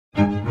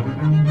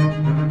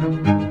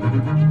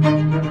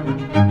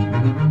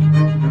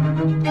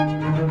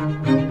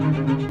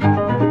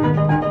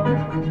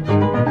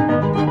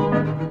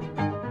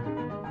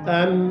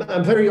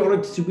I'm very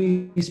honored to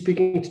be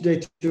speaking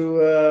today to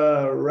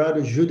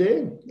Radu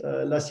Jude.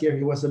 Last year,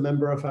 he was a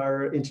member of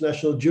our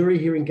international jury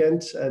here in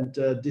Ghent, and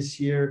this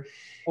year,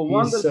 a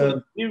wonderful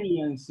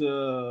experience.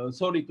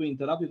 Sorry to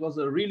interrupt. It was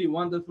a really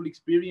wonderful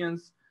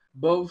experience,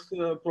 both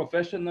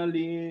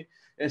professionally,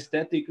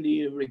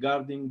 aesthetically,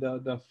 regarding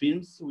the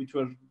films, which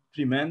were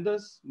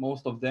tremendous,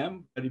 most of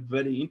them, very,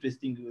 very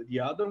interesting, the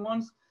other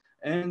ones.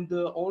 And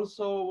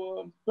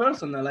also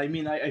personal. I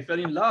mean, I fell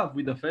in love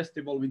with the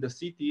festival, with the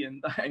city,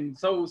 and I'm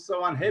so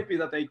unhappy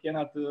that I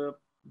cannot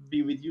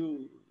be with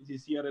you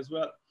this year as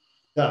well.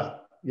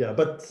 Yeah,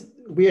 but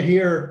we're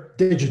here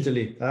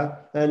digitally,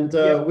 and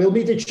we'll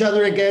meet each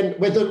other again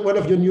with one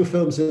of your new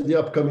films in the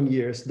upcoming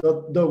years.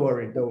 Don't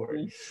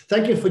worry.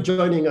 Thank you for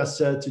joining us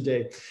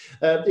today.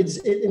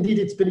 Indeed,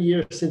 it's been a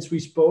year since we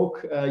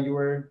spoke. You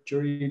were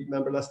jury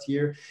member last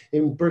year.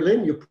 In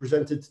Berlin, you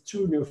presented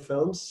 2 new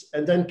films,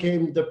 and then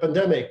came the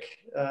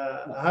pandemic.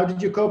 How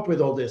did you cope with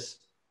all this?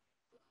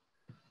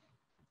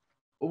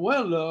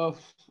 Well,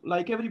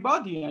 like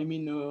everybody, I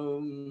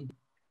mean,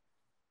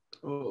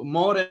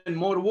 more and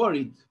more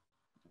worried,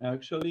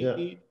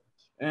 actually,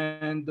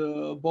 and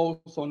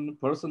both on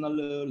personal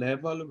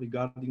level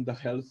regarding the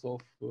health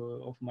of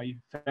my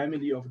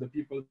family, of the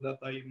people that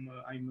I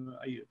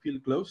feel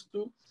close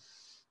to,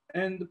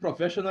 and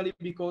professionally,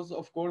 because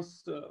of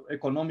course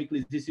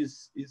economically this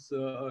is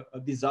a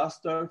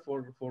disaster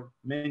for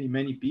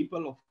many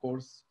people. Of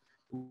course,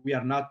 we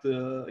are not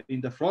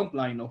in the front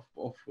line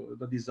of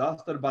the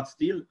disaster, but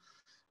still,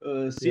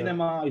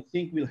 cinema, I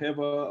think, will have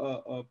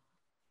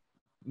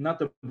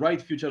not a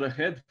bright future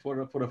ahead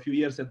for a few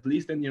years at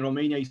least, and in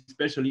Romania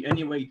especially.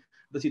 Anyway,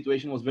 the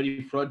situation was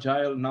very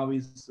fragile. Now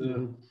is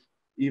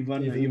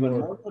even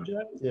more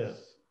fragile. Yeah.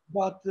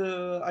 But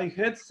I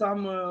had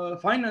some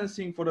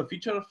financing for a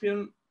feature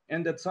film,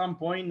 and at some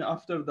point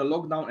after the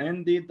lockdown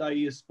ended,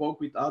 I spoke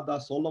with Ada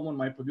Solomon,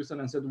 my producer,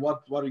 and said,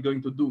 "What are we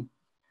going to do?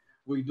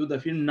 We do the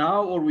film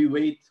now, or we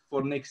wait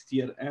for next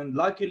year?" And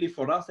luckily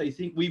for us, I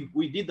think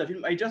we did the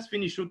film. I just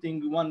finished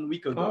shooting 1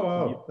 week ago. Oh,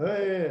 wow.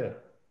 Yeah.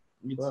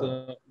 It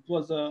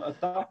was a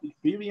tough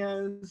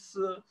experience.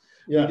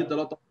 We did a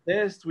lot of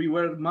tests. We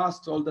wear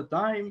masks all the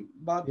time,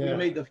 but we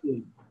made the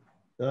film.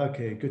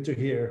 Okay, good to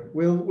hear.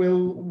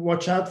 We'll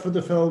watch out for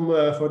the film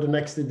for the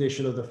next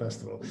edition of the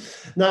festival.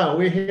 Now,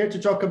 we're here to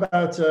talk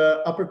about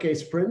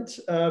Uppercase Print.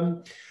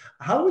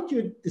 How would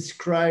you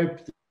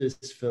describe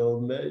this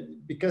film?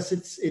 Because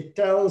it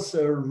tells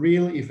a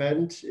real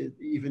event. It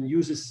even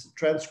uses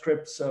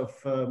transcripts of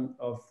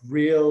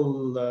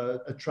real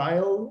a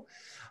trial.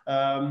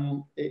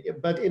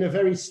 But in a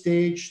very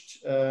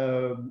staged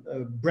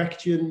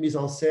Brechtian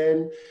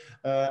mise-en-scène,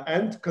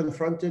 and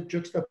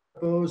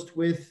juxtaposed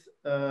with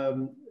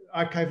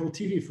archival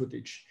TV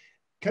footage.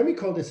 Can we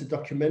call this a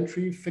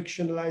documentary,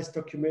 fictionalized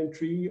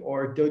documentary,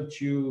 or don't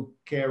you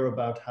care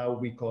about how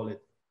we call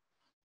it?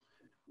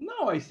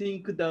 No, I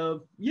think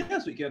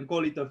yes, we can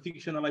call it a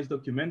fictionalized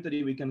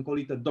documentary. We can call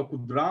it a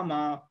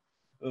docudrama,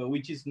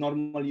 which is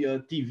normally a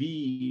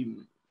TV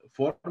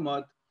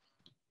format.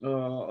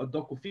 A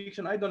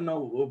docu-fiction, I don't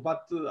know,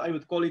 but I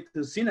would call it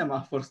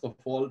cinema first of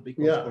all,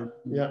 because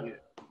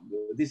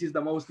this is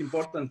the most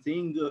important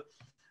thing.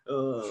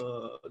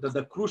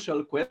 The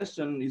crucial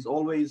question is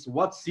always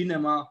what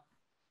cinema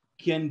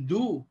can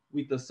do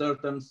with a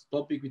certain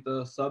topic, with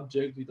a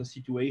subject, with a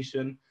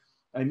situation.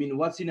 I mean,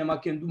 what cinema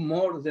can do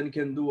more than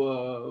can do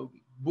a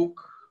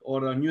book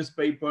or a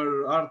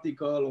newspaper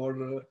article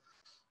or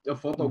a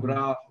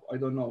photograph, I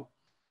don't know.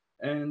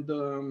 And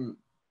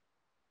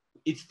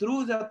it's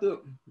true that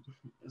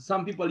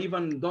some people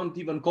don't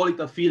even call it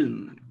a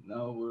film.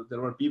 Now, there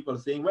were people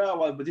saying,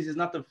 well, but this is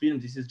not a film.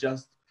 This is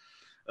just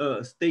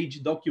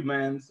stage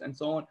documents and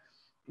so on,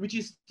 which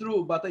is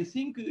true. But I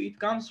think it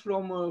comes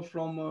from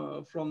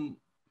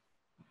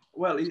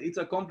well, it's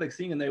a complex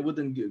thing, and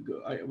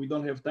we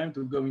don't have time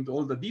to go into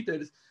all the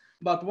details.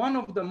 But one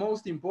of the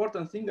most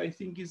important thing, I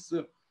think, is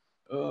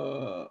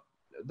the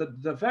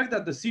fact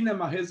that the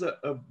cinema has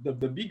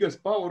the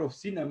biggest power of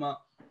cinema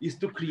is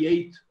to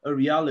create a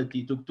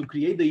reality, to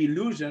create the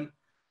illusion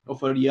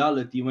of a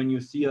reality. When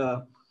you see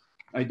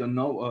I don't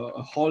know,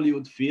 a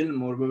Hollywood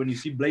film, or when you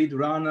see Blade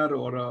Runner,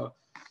 or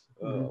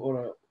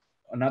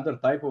another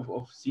type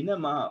of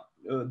cinema,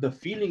 the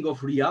feeling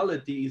of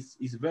reality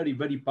is very,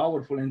 very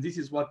powerful. And this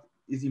is what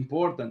is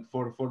important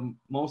for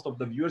most of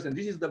the viewers. And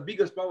this is the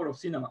biggest power of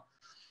cinema.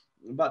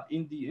 But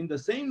in the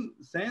same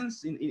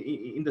sense,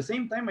 in the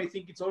same time, I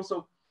think it's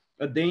also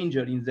a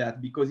danger in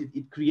that, because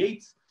it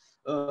creates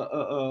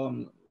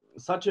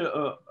such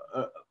a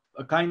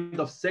kind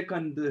of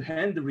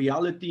second-hand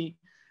reality,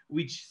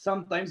 which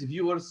sometimes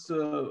viewers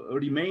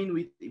remain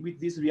with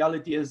this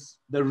reality as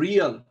the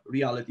real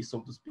reality, so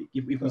to speak.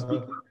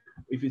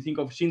 If you think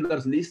of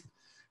Schindler's List,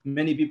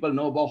 many people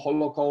know about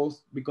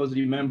Holocaust because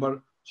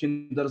remember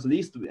Schindler's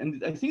List,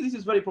 and I think this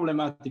is very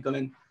problematical.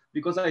 And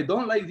because I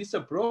don't like this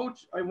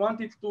approach, I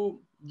wanted to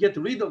get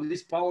rid of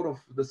this power of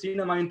the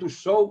cinema and to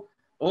show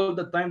all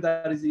the time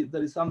there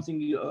is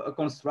something, a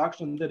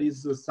construction, there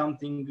is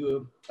something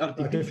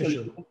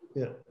artificial.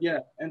 Yeah,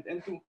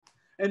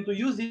 and to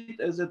use it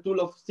as a tool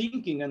of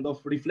thinking and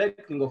of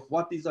reflecting of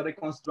what is a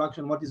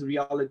reconstruction, what is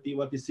reality,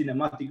 what is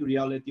cinematic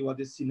reality, what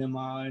is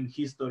cinema and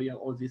history, and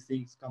all these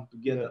things come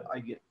together, I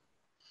guess.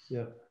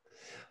 Yeah.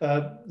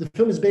 The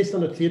film is based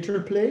on a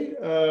theater play.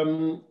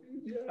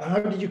 How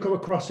did you come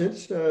across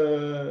it?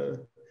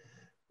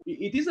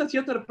 It is a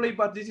theater play,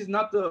 but this is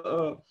not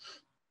a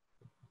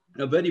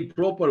very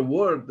proper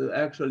word,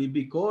 actually,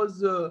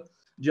 because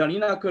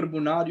Gianina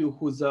Cărbunariu,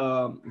 who's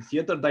a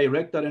theater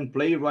director and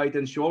playwright,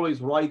 and she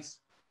always writes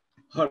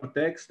her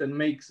text and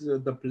makes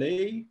the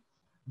play,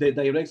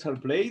 directs her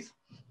plays,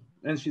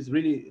 and she's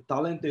really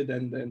talented,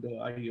 and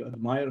I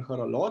admire her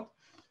a lot,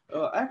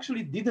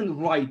 actually didn't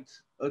write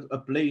a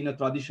play in a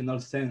traditional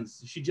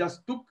sense. She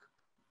just took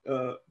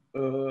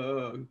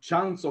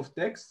chunks of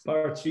text,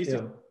 pieces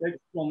of text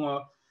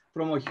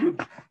from a huge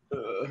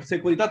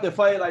Securitate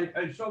file.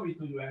 I'll show it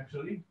to you,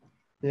 actually.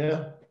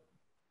 Yeah.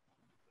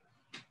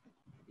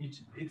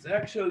 It's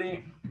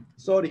actually,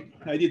 sorry,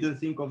 I didn't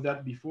think of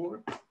that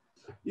before.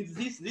 It's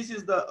this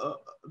is the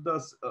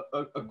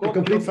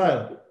complete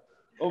file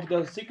of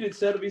the Secret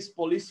Service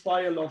police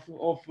file of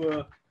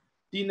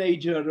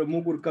teenager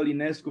Mugur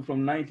Călinescu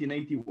from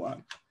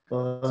 1981.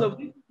 So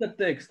this is the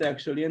text,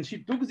 actually, and she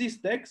took this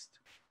text,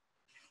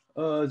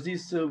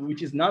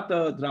 which is not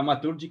a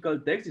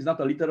dramaturgical text, it's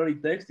not a literary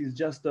text, it's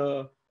just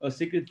a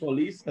secret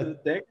police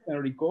text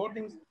and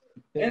recordings,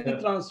 and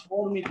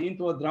transform it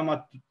into a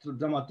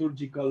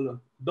dramaturgical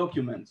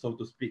document, so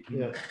to speak.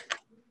 Yeah.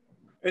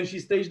 And she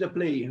staged the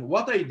play.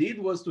 What I did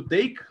was to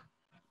take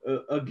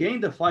again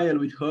the file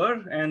with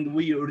her, and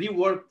we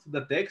reworked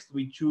the text.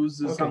 We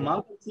choose some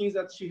other things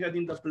that she had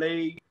in the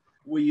play.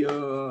 We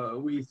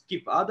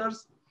skip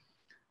others,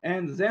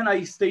 and then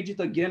I staged it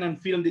again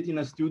and filmed it in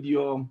a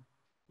studio.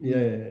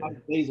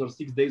 5 days or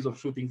 6 days of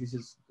shooting. This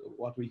is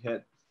what we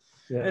had.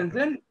 Yeah. And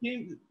then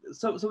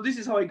so this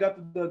is how I got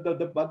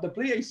the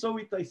play. I saw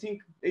it, I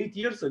think, 8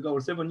 years ago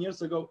or 7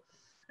 years ago,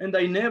 and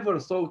I never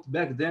thought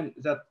back then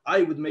that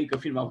I would make a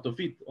film out of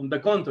it. On the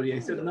contrary, I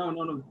said, no,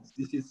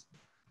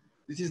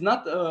 this is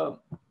not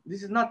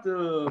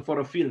for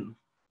a film.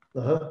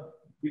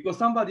 Because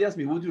somebody asked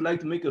me, would you like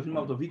to make a film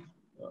out of it?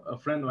 A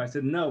friend of mine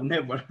said, no,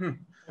 never.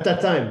 At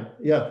that time,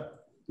 yeah.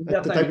 At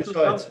that time, you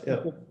saw it,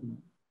 yeah.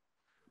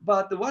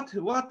 But what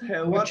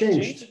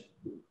changed?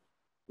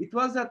 It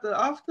was that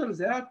after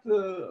that,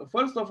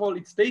 first of all,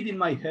 it stayed in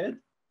my head.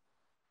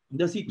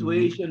 The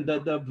situation,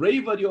 the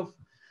bravery of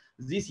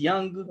this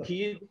young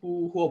kid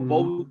who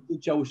opposed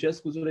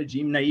Ceausescu's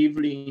regime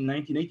naively in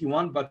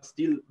 1981, but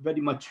still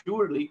very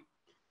maturely.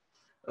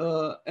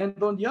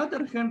 And on the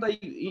other hand,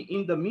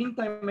 in the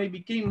meantime, I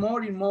became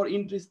more and more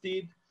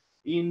interested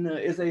in,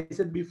 as I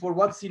said before,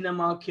 how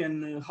cinema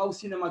can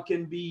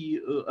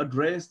be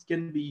addressed,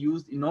 can be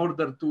used in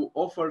order to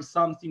offer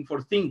something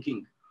for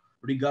thinking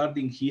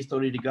regarding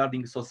history,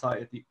 regarding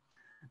society.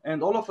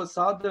 And all of a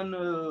sudden,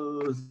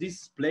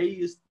 this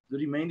play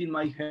remained in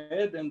my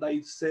head, and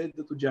I said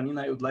to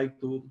Gianina, I would like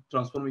to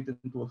transform it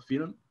into a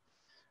film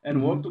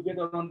and work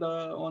together on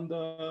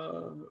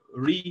the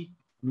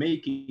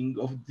remaking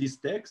of this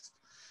text.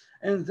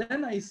 And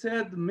then I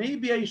said,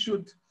 maybe I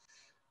should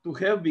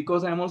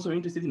because I'm also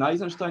interested in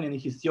Eisenstein and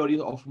his theory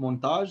of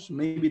montage,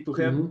 maybe to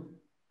have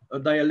a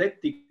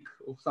dialectic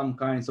of some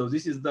kind. So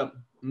this is the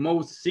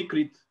most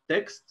secret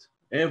text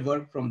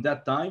ever from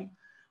that time.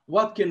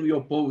 What can we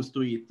oppose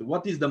to it?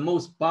 What is the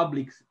most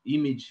public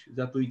image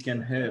that we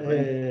can have?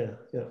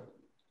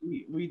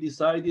 We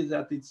decided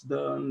that it's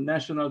the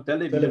national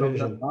television of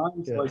that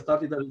time. So I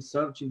started a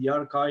research in the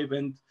archive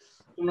and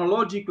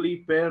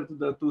chronologically paired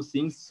the two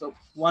things. So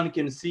one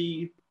can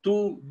see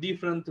two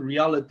different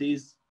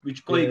realities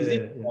which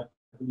coexist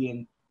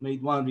and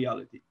made one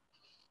reality.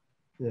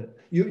 Yeah,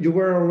 you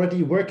were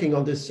already working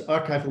on this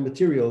archival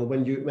material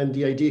when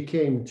the idea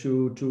came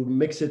to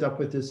mix it up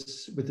with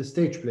the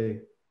stage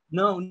play.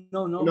 No.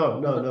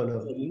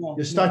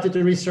 You started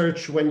the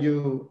research when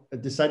you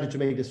decided to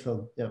make this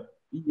film. Yeah.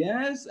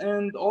 Yes,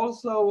 and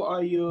also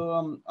I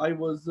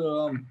was.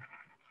 Oh,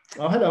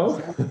 hello.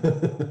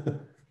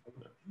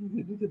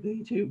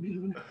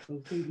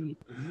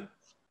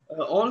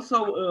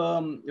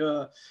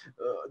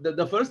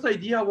 The first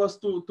idea was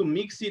to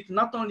mix it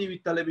not only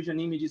with television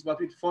images, but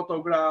with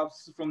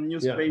photographs from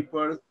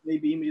newspapers,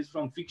 maybe images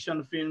from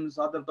fiction films,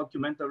 other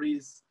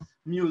documentaries,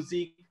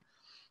 music.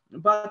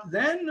 But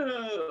then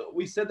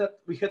we said that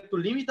we had to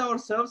limit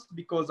ourselves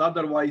because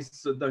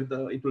otherwise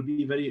it will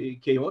be very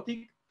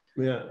chaotic.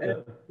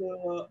 And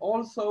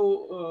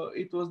also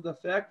it was the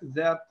fact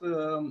that,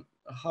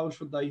 how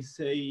should I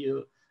say,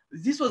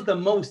 this was the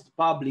most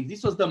public,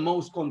 this was the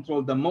most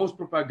controlled, the most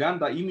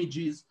propaganda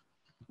images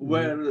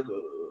were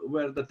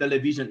the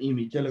television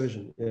images.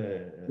 Television,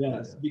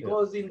 yes,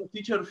 because in the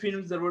feature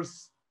films there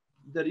was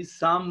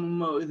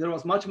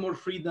much more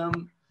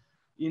freedom.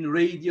 In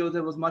radio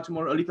there was a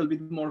little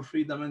bit more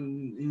freedom,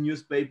 and in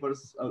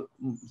newspapers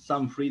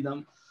some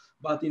freedom.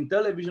 Yeah. but in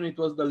television it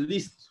was the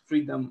least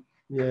freedom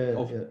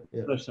of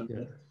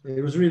expression.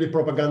 It was really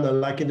propaganda,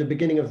 like in the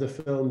beginning of the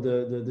film,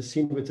 the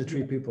scene with the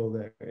three people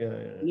there.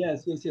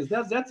 Yes.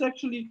 That's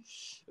actually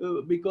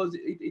because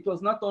it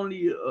was not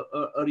only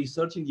a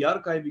research in the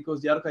archive,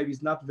 because the archive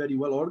is not very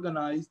well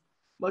organized,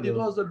 but it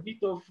was a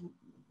bit of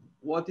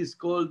what is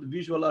called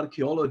visual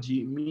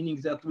archaeology, meaning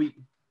that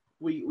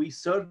we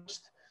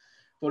searched,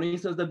 for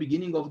instance, the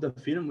beginning of the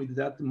film with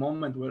that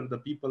moment where the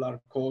people are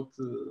caught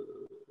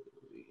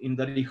in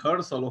the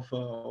rehearsal of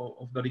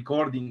the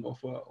recording of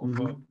a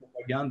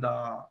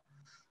propaganda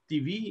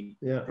TV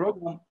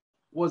program,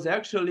 was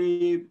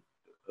actually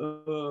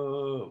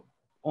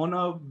on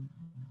a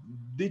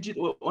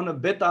on a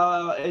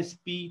beta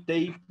SP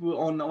tape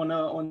on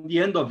the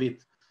end of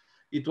it.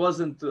 It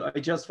wasn't. I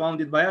just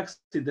found it by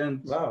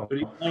accident. Wow.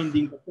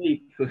 Rewinding the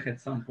tape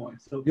at some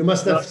point. So you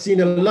must have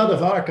seen a lot of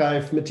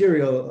archival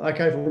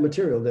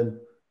material then.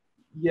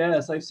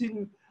 Yes, I've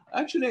seen.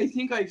 Actually, I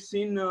think I've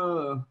seen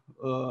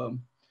around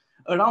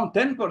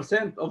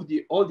 10% of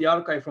all the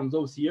archive from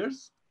those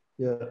years.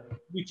 Yeah.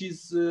 Which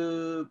is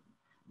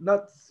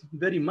not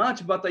very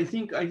much, but I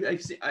think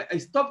I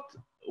stopped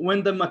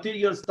when the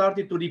materials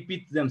started to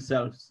repeat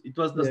themselves. It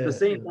was the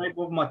same type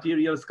of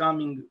materials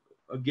coming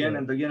again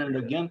and again and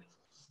again.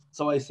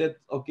 So I said,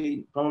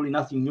 okay, probably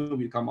nothing new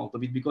will come out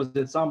of it, because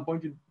at some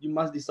point you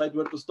must decide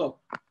where to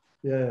stop.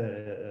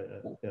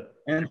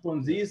 And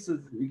from this,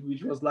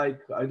 which was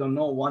like, I don't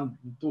know,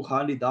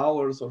 200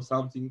 hours or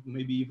something,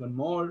 maybe even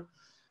more,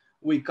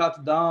 we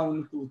cut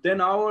down to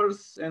 10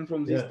 hours. And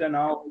from these 10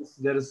 hours,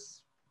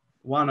 there's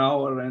 1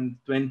 hour and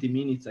 20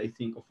 minutes, I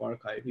think, of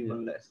archive,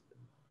 even less.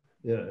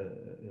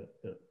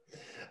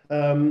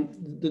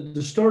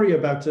 The story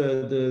about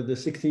the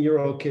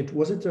 16-year-old kid,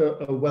 was it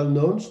a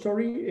well-known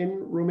story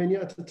in Romania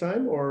at the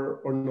time,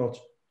 or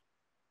not?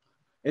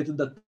 At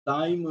the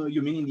time,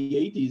 you mean in the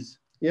 80s?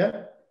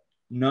 Yeah.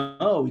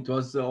 No, it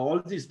was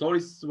all these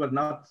stories were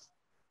not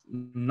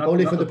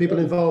only for the people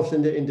involved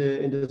in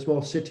the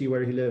small city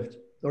where he lived,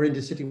 or in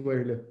the city where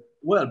he lived.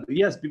 Well,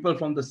 yes, people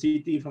from the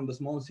city, from the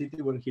small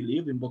city where he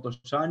lived in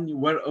Botoșani,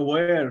 were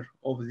aware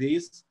of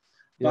this,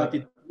 but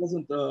it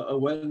wasn't a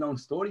well-known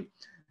story.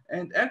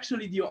 And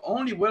actually, the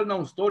only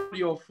well-known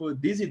story of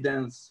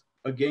dissidents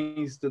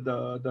against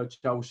the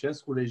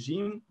Ceausescu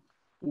regime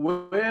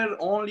were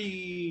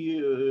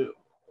only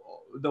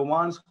the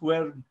ones who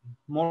were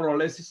more or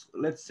less,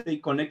 let's say,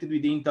 connected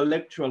with the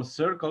intellectual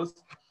circles,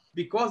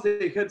 because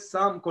they had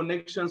some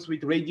connections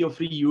with Radio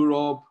Free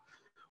Europe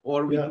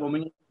or with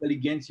Romanian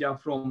intelligentsia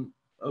from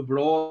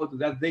abroad,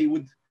 that they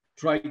would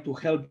try to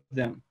help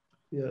them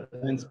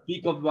and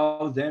speak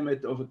about them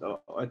at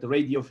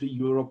Radio Free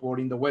Europe or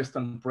in the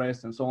Western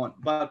press and so on.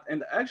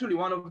 And actually,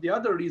 one of the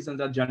other reasons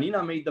that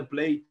Janina made the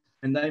play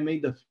and I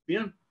made the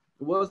film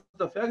was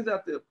the fact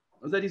that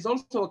there is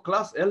also a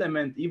class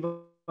element, even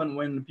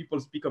when people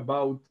speak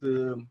about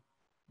the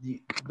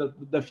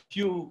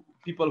few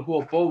people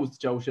who opposed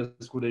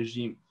Ceausescu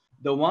regime.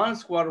 The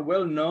ones who are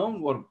well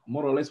known, or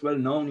more or less well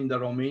known in the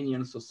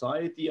Romanian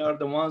society, are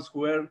the ones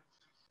who were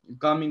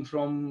coming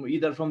from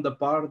either from the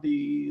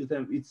party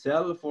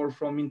itself or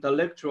from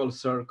intellectual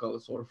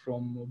circles or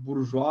from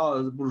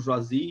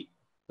bourgeoisie,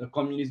 the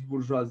communist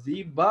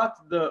bourgeoisie. But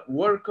the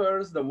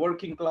workers, the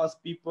working class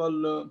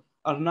people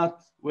are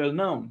not well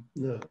known.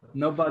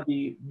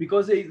 Nobody,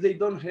 because they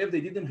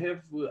didn't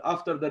have,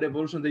 after the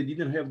revolution, they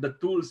didn't have the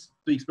tools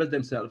to express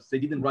themselves. They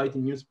didn't write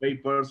in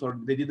newspapers, or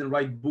they didn't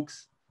write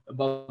books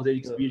about their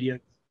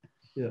experience.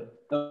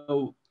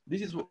 So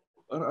this is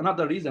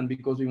another reason,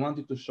 because we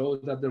wanted to show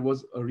that there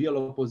was a real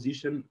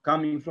opposition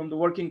coming from the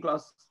working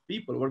class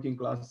people, working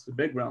class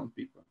background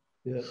people.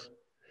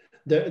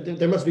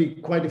 There must be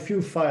quite a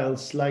few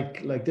files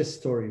like this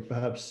story,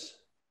 perhaps.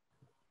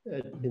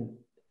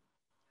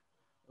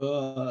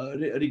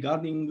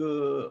 Regarding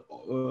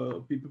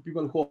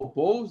people who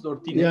opposed, or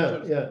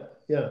teenagers?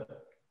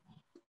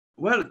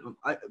 Well,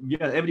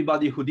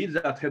 everybody who did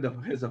that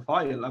has a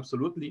file,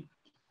 absolutely.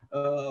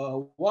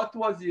 What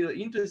was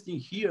interesting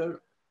here,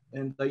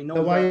 and I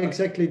know why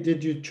exactly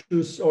did you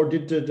choose, or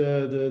did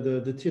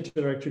the theater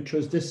director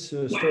choose this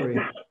story?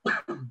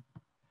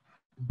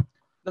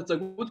 That's a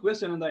good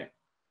question, and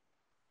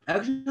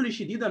actually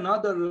she did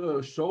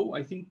another show,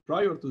 I think,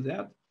 prior to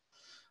that,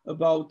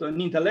 about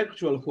an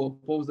intellectual who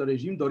opposed the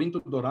regime, Dorin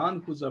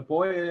Tudoran, who's a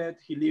poet.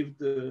 He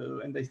lived,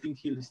 and I think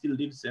he still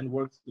lives and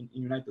works in the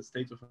United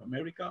States of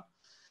America.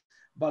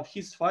 But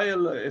his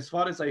file, as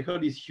far as I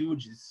heard, is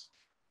huge. It's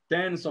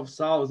tens of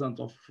thousands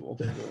of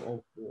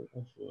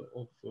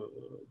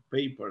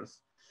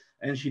papers.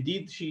 And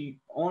she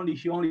only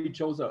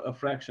chose a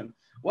fraction.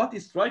 What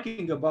is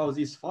striking about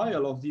this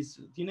file of this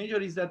teenager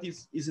is that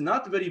it's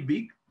not very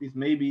big. It's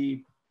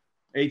maybe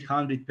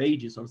 800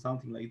 pages or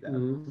something like that.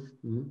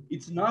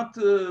 It's not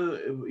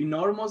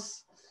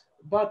enormous,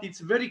 but it's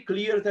very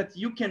clear that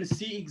you can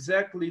see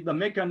exactly the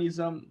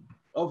mechanism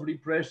of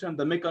repression,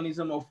 the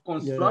mechanism of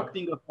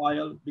constructing a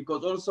file,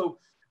 because also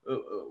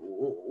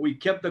we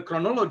kept the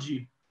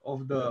chronology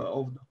of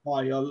the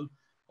file,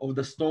 of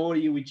the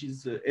story, which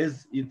is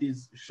as it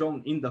is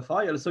shown in the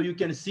file. So you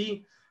can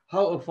see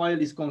how a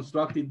file is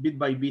constructed bit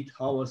by bit,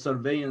 how a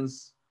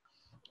surveillance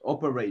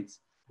operates.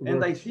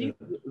 And I think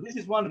this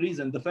is one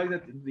reason, the fact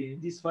that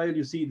this file,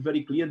 you see it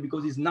very clear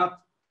because it's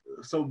not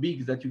so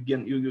big that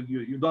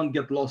you don't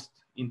get lost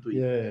into it.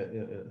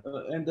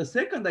 And the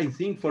second, I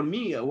think for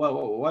me,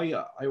 why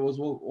I was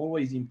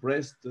always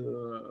impressed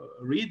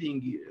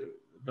reading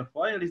the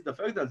file is the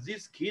fact that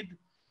this kid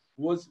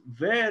was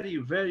very,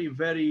 very,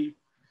 very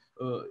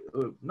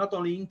not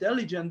only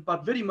intelligent,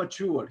 but very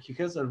mature. He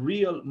has a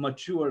real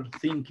mature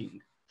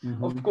thinking.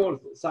 Of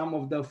course, some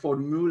of the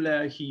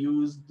formula he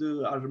used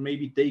are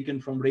maybe taken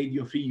from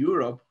Radio Free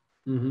Europe,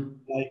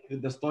 like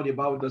the story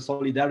about the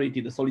solidarity,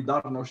 the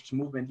Solidarność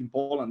movement in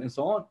Poland and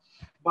so on.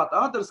 But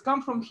others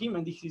come from him,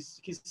 and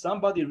he's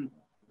somebody,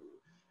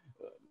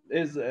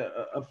 as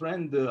a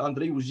friend,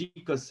 Andrei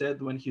Ujika,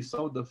 said when he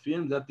saw the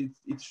film, that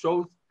it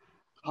shows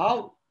how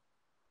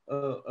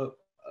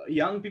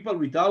young people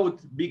without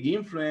big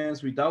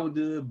influence, without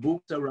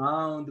books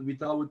around,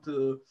 without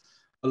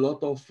a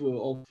lot of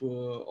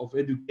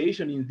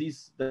education in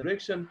this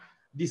direction,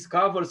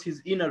 discovers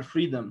his inner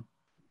freedom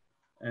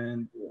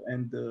and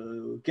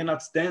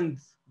cannot stand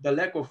the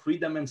lack of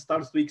freedom and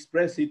starts to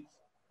express it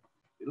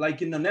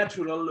like in a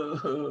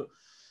natural,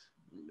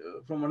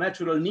 from a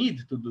natural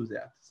need to do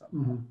that.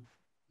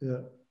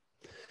 Yeah.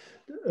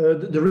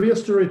 The real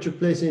story took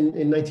place in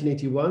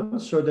 1981,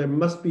 so there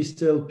must be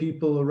still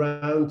people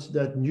around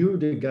that knew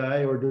the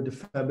guy or knew the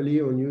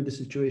family or knew the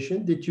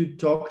situation. Did you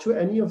talk to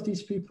any of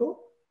these people?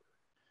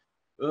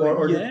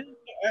 Yeah,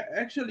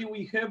 actually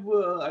we have,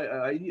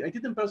 I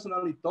didn't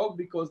personally talk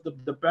because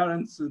the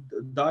parents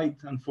died,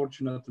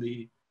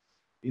 unfortunately,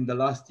 in the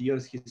last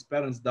years. His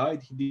parents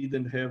died. He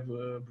didn't have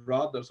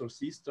brothers or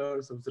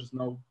sisters, so there's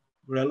no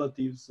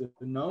relatives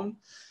known.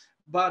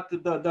 But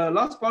the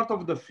last part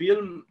of the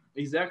film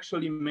is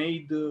actually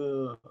made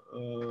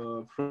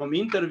from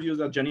interviews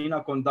that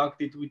Janina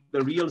conducted with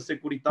the real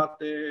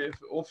Securitate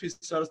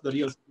officers, the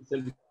real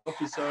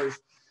officers,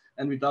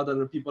 and with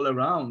other people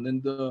around.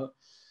 And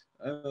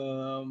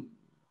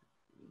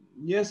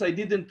yes, I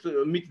didn't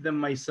meet them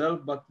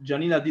myself, but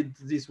Janina did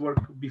this work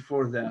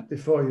before that.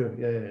 Before you,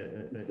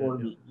 Before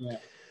me, yeah.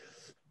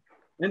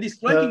 And it's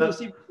striking to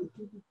see.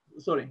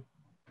 Sorry.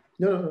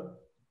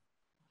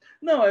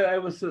 No, I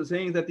was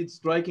saying that it's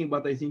striking,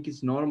 but I think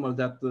it's normal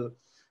that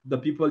the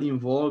people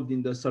involved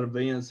in the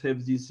surveillance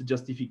have this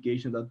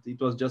justification that it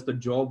was just a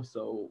job.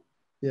 So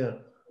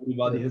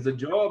everybody has a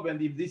job, and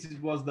if this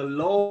was the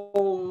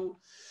law,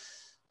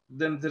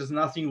 then there's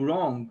nothing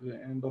wrong.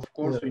 And of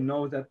course, we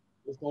know that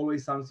there's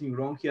always something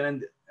wrong here.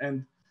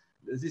 And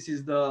this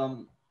is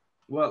the,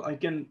 well, I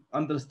can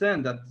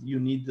understand that you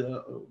need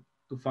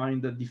to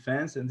find the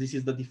defense, and this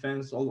is the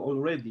defense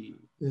already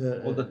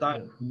all the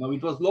time. You know,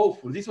 it was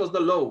lawful. This was the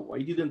law.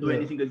 I didn't do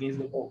anything against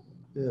the law.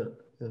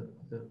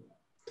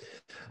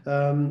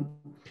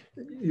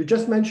 You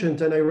just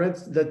mentioned, and I read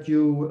that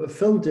you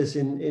filmed this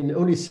in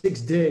only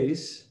 6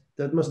 days.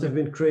 That must have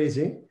been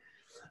crazy.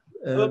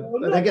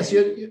 But I guess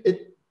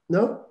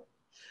no?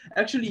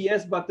 Actually,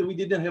 yes, but we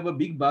didn't have a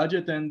big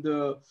budget, and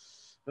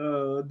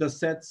the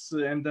sets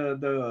and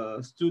the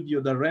studio,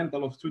 the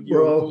rental of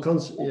studio.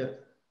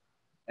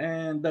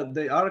 And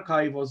the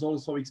archive was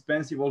also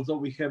expensive, although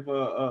we have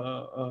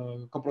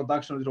a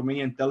co-production with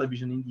Romanian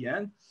television in the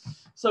end.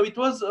 So it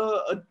was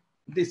a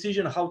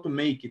decision how to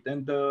make it.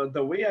 And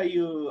the way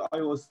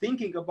I was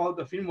thinking about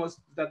the film was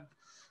that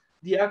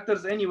the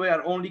actors anyway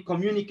are only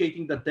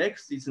communicating the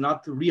text. It's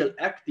not real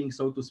acting,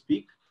 so to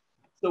speak.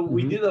 So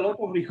we did a lot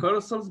of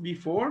rehearsals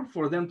before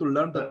for them to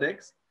learn the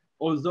text.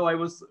 Although I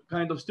was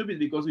kind of stupid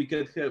because we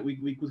could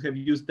have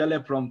used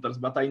teleprompters,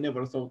 but I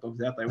never thought of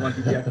that. I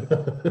wanted the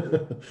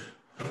actors.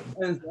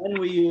 And then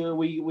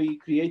we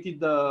created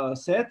the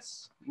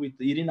sets with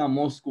Irina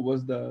Moscu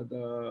was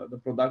the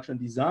production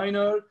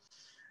designer,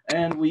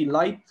 and we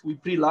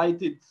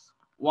pre-lighted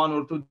 1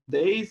 or 2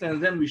 days,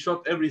 and then we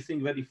shot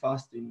everything very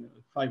fast in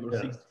 5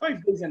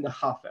 days and a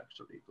half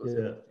actually. It was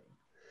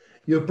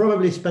You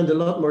probably spend a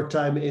lot more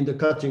time in the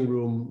cutting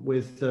room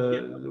with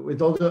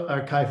all the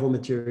archival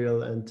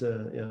material, and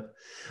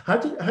How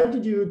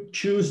did you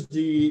choose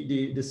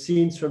the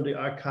scenes from the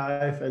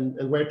archive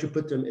and where to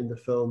put them in the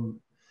film?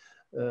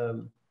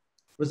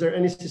 Was there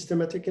any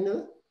systematic in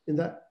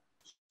that?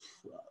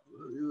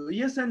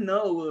 Yes and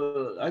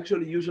no.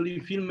 Actually, usually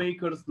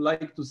filmmakers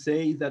like to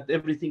say that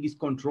everything is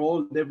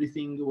controlled,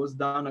 everything was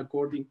done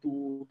according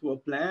to a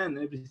plan,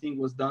 everything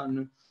was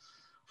done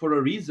for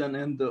a reason.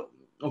 And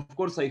of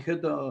course, we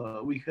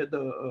had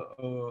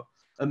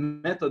a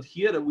method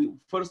here.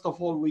 First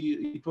of all,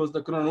 it was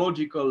the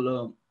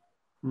chronological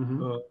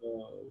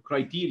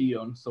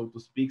criterion, so to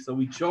speak. So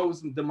we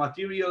chose the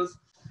materials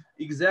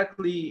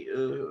exactly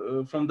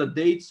from the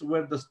dates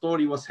where the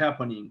story was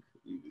happening.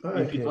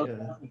 If it was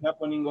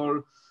happening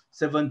on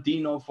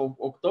 17th of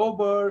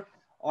October,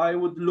 I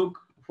would look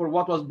for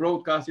what was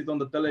broadcasted on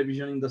the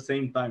television in the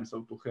same time,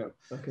 so to have.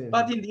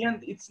 But in the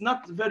end, it's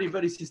not very,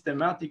 very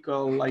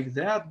systematical like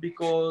that,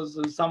 because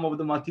some of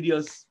the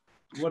materials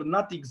were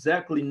not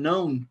exactly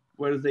known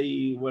where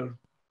they were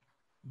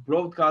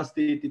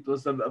broadcasted. It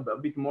was a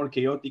bit more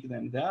chaotic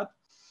than that.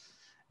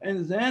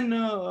 And then,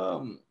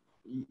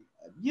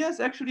 yes,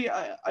 actually,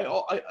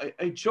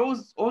 I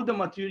chose all the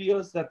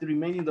materials that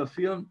remain in the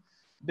film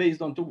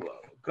based on two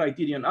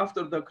criterion.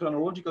 After the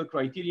chronological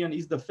criterion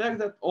is the fact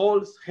that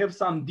all have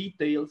some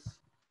details,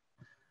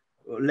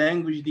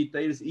 language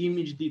details,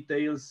 image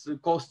details,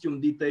 costume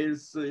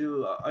details,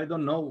 I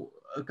don't know,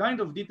 a kind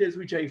of details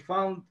which I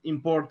found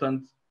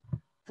important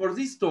for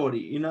this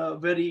story in a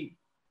very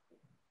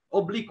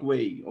oblique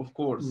way, of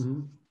course.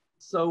 Mm-hmm.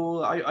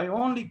 So I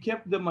only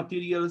kept the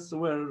materials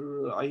where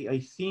I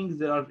think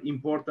there are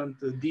important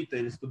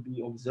details to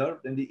be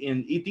observed. And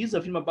it is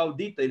a film about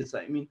details.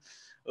 I mean,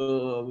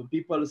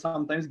 people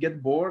sometimes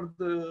get bored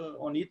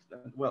on it.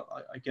 Well,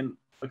 I can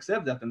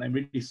accept that, and I'm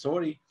really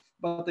sorry.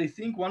 But I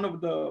think one of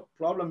the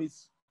problem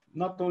is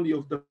not only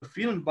of the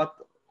film, but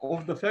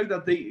of the fact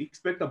that they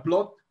expect a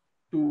plot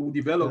to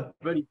develop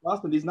very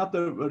fast, and it's not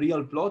a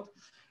real plot,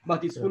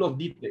 but it's full of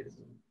details.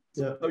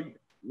 Yeah. So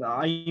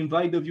I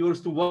invite the viewers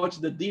to watch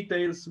the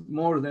details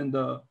more than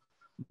the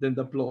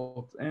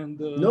plot. And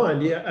no, and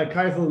the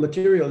archival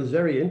material is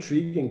very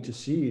intriguing to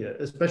see,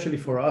 especially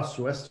for us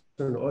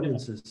Western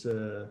audiences.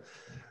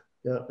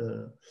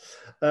 Your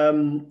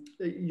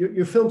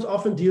films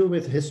often deal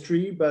with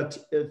history, but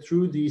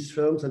through these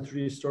films and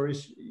through these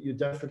stories, you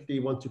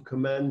definitely want to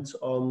comment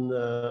on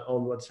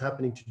what's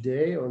happening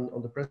today,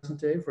 on the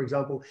present day. For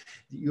example,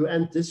 you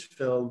end this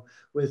film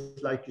with,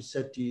 like you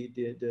said,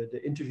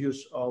 the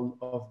interviews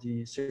of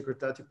the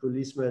Securitate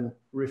policemen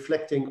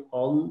reflecting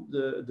on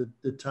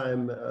the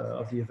time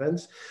of the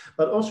events,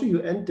 but also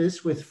you end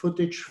this with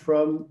footage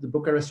from the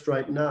Bucharest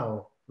right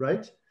now,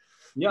 right?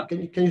 Yeah.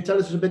 Can you tell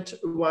us a bit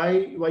why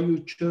you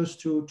chose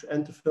to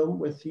end the film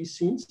with these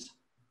scenes?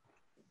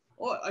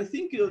 Oh, I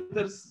think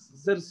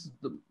there's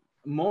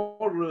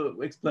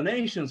more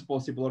explanations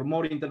possible or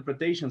more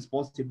interpretations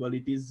possible.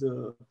 It is,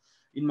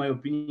 in my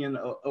opinion,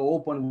 an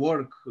open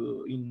work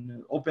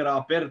in opera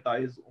aperta,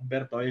 as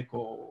Umberto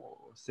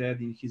Eco said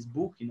in his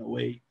book, in a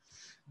way.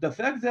 The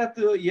fact that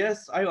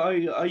yes, I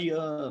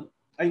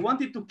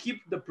wanted to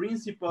keep the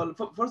principle.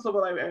 First of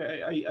all,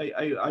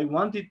 I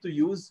wanted to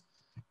use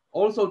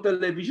also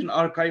television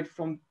archive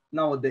from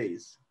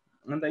nowadays.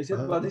 And I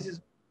said, well, this is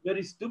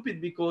very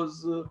stupid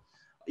because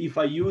if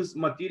I use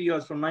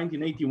materials from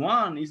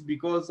 1981, it's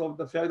because of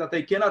the fact that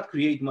I cannot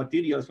create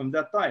materials from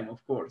that time,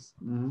 of course.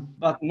 Mm-hmm.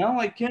 But now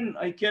I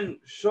can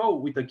show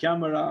with a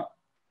camera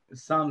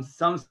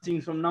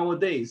something from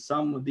nowadays,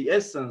 the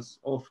essence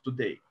of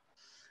today.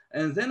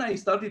 And then I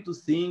started to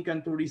think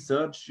and to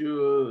research,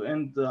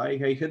 and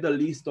I had a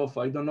list of,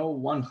 I don't know,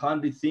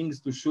 100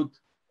 things to shoot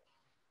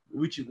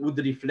which would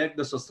reflect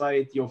the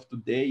society of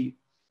today.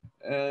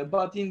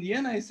 But in the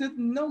end, I said,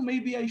 no,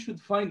 maybe I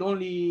should find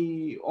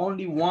only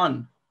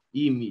one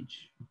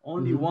image,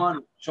 only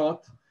one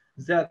shot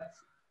that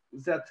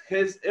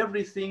has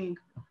everything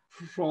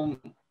from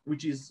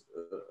which is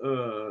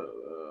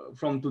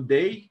from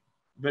today.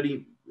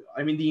 The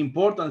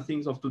important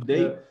things of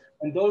today,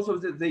 and also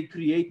that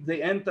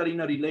they enter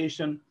in a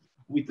relation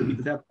with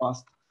that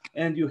past.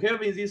 And you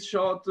have in this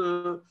shot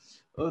the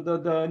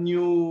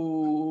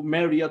new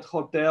Marriott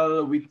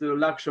hotel with the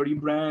luxury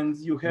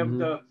brands. You have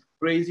the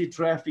crazy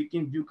traffic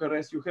in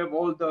Bucharest. You have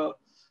all the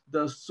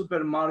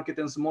supermarket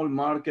and small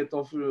market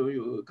of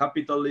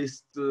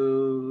capitalist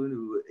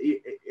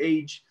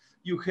age.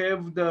 You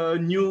have the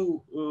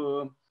new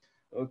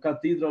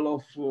cathedral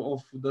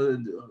of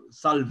the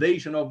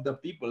salvation of the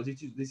people.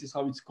 This is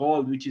how it's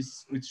called, which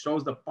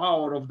shows the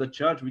power of the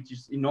church, which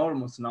is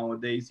enormous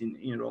nowadays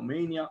in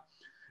Romania.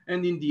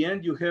 And in the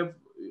end, you have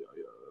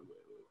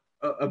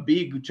a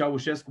big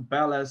Ceausescu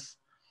palace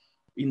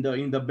in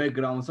the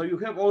background. So you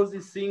have all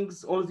these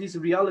things, all these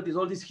realities,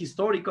 all these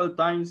historical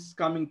times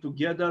coming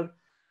together.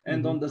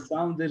 And on the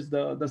sound, there's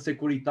the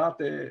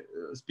Securitate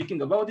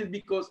speaking about it,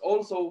 because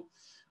also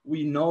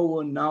we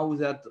know now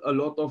that a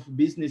lot of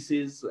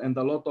businesses and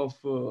a lot of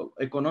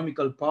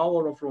economical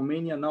power of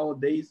Romania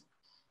nowadays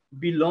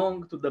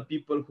belong to the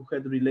people who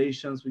had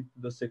relations with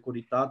the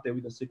Securitate,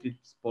 with the secret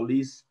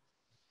police,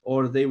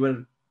 or they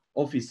were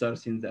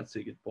officers in that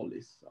secret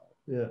police. So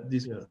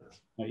this was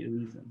my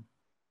reason.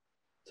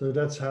 So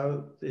that's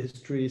how the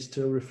history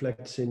still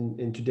reflects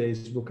in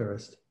today's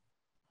Bucharest.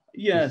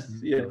 Yes,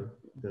 yeah.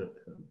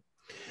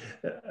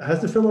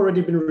 Has the film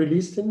already been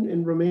released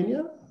in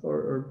Romania?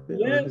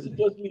 Yes, it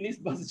was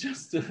released, but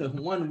just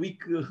 1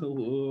 week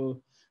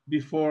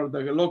before the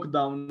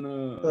lockdown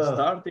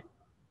started.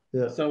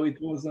 Yeah. So it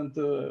wasn't.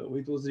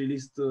 It was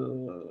released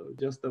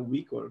just a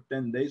week or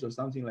 10 days or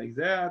something like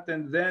that.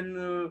 And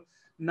then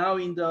now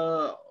in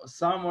the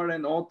summer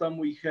and autumn,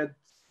 we had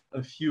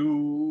a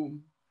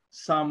few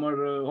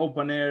summer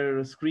open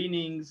air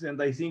screenings,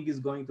 and I think it's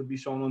going to be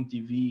shown on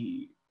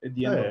TV at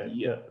the end of the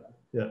year.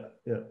 Yeah.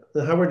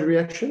 And how were the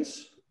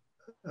reactions?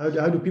 How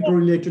do people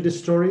relate to this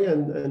story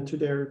and to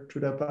their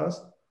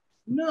past?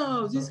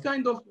 No, this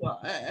kind of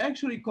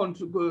actually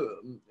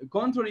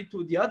contrary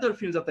to the other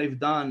films that I've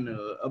done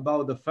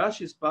about the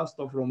fascist past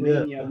of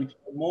Romania, which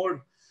are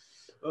more,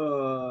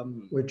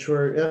 which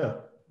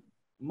were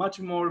much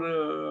more,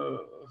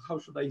 how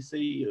should I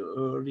say,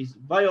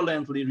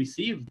 violently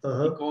received,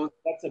 because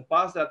that's a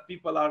past that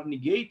people are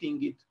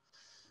negating it.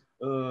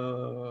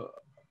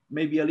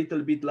 Maybe a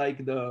little bit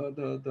like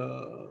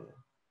the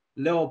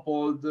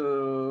Leopold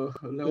II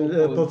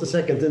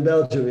in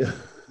Belgium,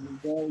 in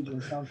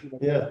Belgium, something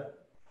like yeah.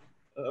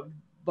 that.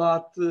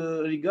 But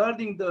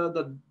regarding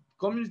the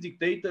communist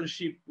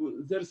dictatorship,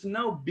 there's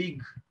no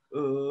big,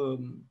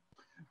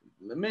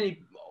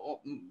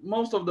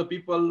 most of the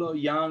people,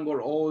 young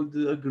or old,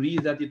 agree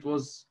that it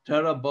was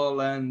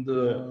terrible, and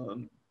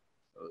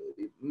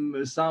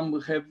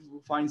some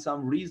find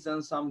some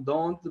reason, some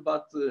don't,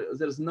 but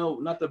there's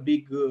not a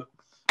big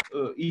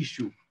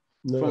issue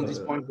from this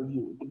point of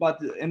view. But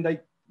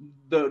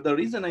the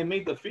reason I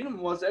made the film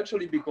was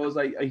actually because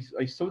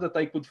I saw that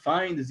I could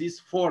find this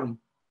form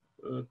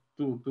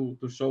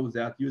to show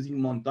that, using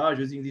montage,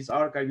 using this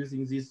archive,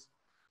 using this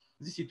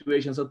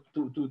situation, so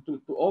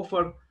to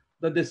offer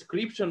the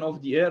description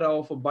of the era,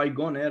 of a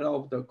bygone era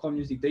of the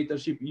communist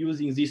dictatorship,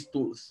 using these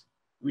tools,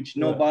 which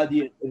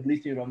nobody, at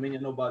least in Romania,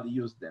 nobody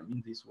used them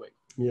in this way.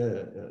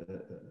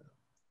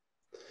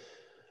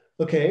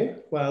 Okay,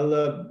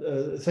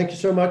 well, thank you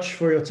so much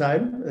for your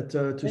time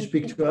to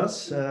speak to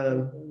us.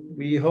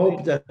 We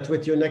hope that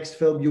with your next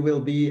film, you will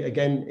be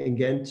again in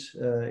Ghent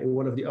in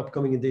one of the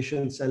upcoming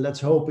editions, and let's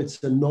hope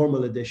it's a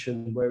normal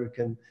edition where we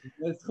can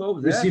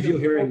receive you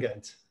here in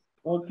Ghent.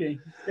 Okay,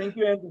 thank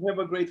you, and have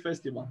a great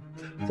festival.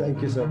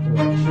 Thank you so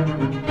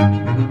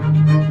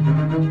much.